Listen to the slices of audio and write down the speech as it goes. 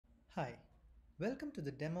Hi, welcome to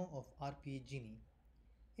the demo of RPA Genie.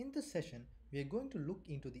 In this session, we are going to look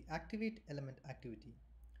into the Activate Element activity.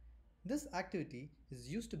 This activity is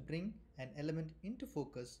used to bring an element into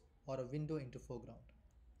focus or a window into foreground.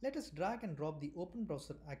 Let us drag and drop the Open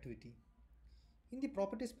Browser activity. In the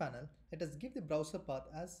Properties panel, let us give the browser path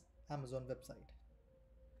as Amazon website.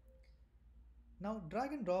 Now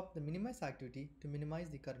drag and drop the Minimize activity to minimize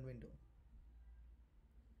the current window.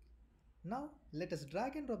 Now let us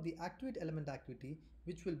drag and drop the Activate Element activity,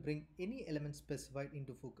 which will bring any element specified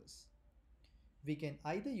into focus. We can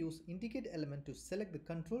either use Indicate element to select the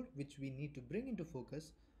control which we need to bring into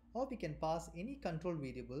focus, or we can pass any control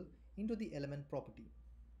variable into the element property.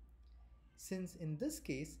 Since in this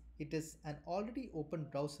case it is an already open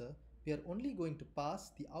browser, we are only going to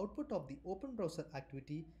pass the output of the open browser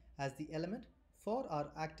activity as the element for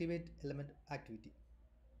our Activate Element activity.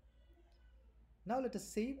 Now let us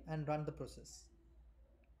save and run the process.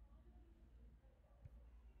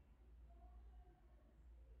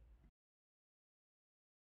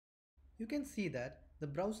 You can see that the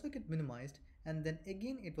browser get minimized and then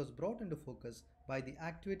again it was brought into focus by the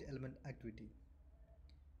Activate Element activity.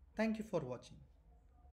 Thank you for watching.